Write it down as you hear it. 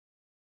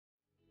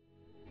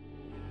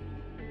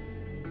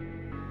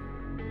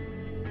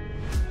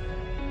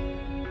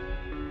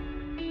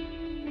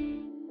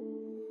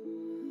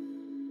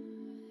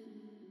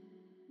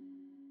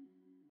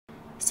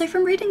So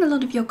from reading a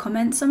lot of your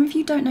comments, some of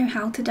you don't know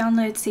how to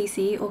download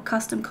CC or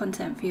custom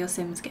content for your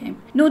Sims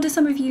game. Nor do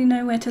some of you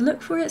know where to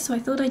look for it, so I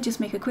thought I'd just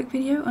make a quick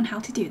video on how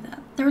to do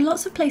that. There are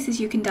lots of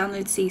places you can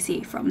download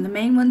CC from, the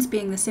main ones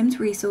being the Sims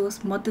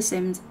Resource, Mod the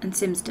Sims, and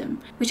Simsdom,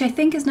 which I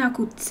think is now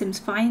called Sims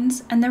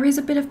Finds, and there is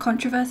a bit of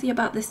controversy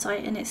about this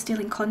site and it's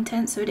stealing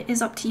content, so it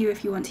is up to you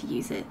if you want to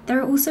use it. There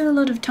are also a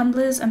lot of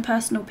Tumblrs and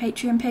personal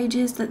Patreon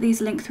pages that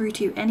these link through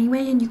to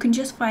anyway, and you can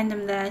just find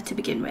them there to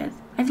begin with.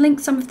 I've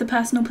linked some of the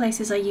personal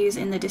places I use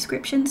in the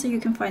description so you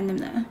can find them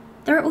there.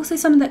 There are also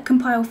some that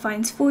compile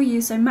finds for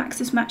you, so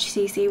Maxis Match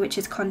CC, which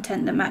is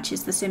content that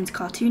matches the Sims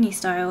cartoony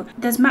style.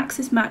 There's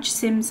Maxis Match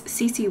Sims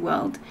CC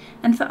World,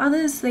 and for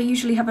others they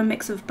usually have a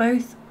mix of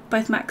both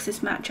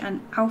Maxis Match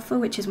and Alpha,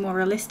 which is more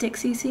realistic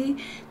CC.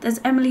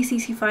 There's Emily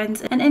CC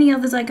Finds, and any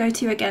others I go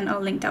to, again, I'll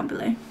link down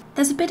below.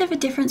 There's a bit of a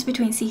difference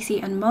between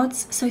CC and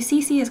mods, so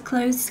CC is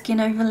clothes, skin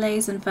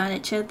overlays and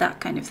furniture,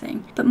 that kind of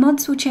thing. But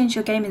mods will change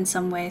your game in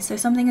some way, so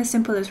something as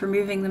simple as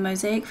removing the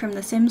mosaic from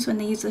the Sims when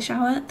they use the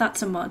shower,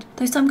 that's a mod.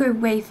 Though some go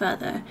way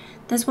further.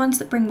 There's ones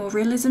that bring more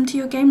realism to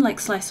your game,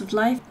 like Slice of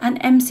Life, and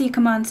MC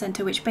Command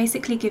Center, which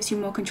basically gives you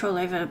more control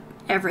over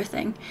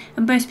everything,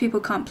 and most people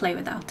can't play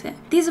without it.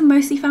 These are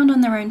mostly found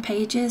on their own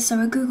pages,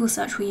 so a Google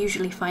search will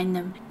usually find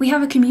them. We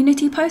have a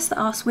community post that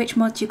asks which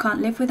mods you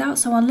can't live without,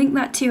 so I'll link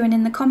that too, and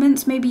in the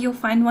comments maybe you'll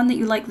find one that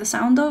you like the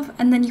sound of,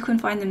 and then you can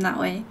find them that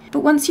way.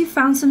 But once you've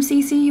found some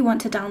CC you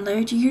want to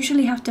download, you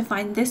usually have to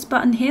find this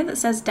button here that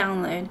says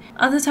download.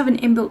 Others have an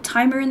inbuilt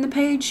timer in the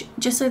page,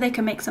 just so they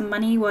can make some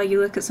money while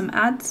you look at some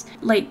ads,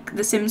 like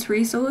the Sims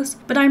Resource,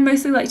 but I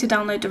mostly like to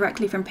download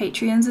directly from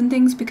Patreons and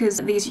things because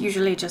these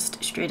usually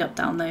just straight up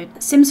download.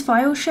 Sims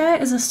File Share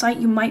is a site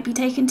you might be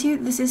taken to.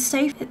 This is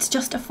safe. It's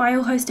just a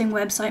file hosting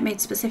website made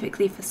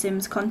specifically for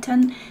Sims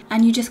content,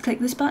 and you just click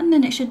this button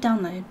and it should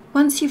download.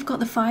 Once you've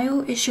got the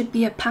file, it should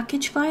be a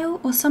package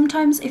file, or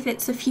sometimes if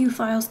it's a few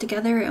files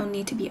together it'll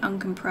need to be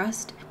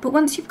uncompressed. But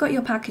once you've got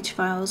your package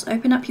files,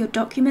 open up your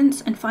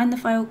documents and find the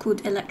file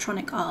called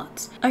Electronic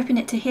Arts. Open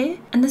it to here,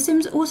 and the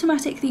Sims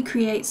automatically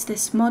creates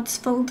this mods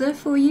folder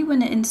for you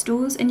when it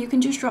installs, and you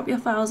can just drop your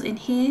files in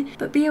here,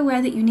 but be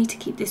aware that you need to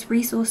keep this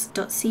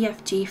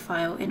resource.cfg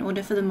file in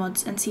order for the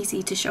mods and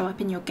CC to show up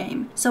in your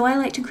game. So I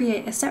like to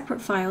create a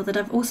separate file that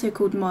I've also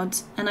called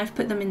mods, and I've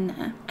put them in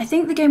there. I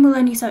think the game will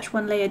only search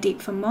one layer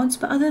deep for mods,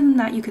 but other than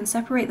that you can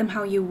separate them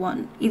how you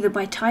want, either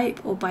by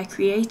type or by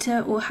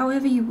creator or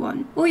however you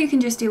want. Or you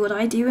can just do what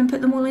I do and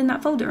put them all in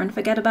that folder and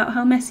forget about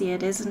how messy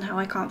it is and how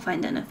I can't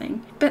find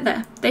anything. But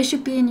there, they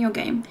should be in your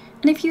game.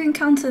 And if you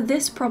encounter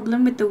this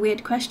problem with the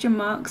weird question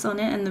marks on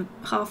it and the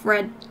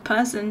half-read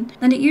person,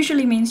 then it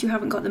usually means you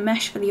haven't got the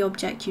mesh for the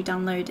object you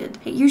downloaded.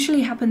 It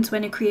usually happens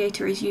when a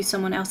creator has used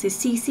someone else's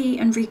CC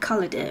and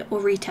recolored it or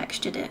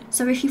retextured it.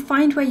 So if you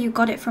find where you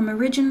got it from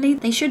originally,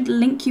 they should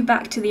link you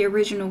back to the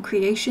original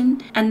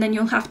creation, and then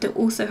you'll have to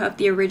also have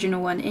the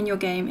original one in your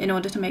game in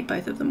order to make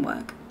both of them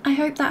work. I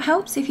hope that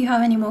helps. If you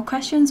have any more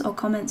questions or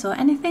comments or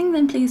anything,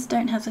 then please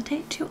don't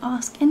hesitate to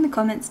ask in the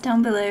comments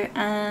down below,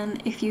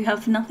 and if you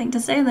have nothing to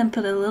say then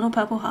put a little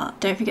purple heart.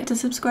 Don't forget to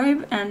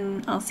subscribe,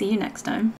 and I'll see you next time.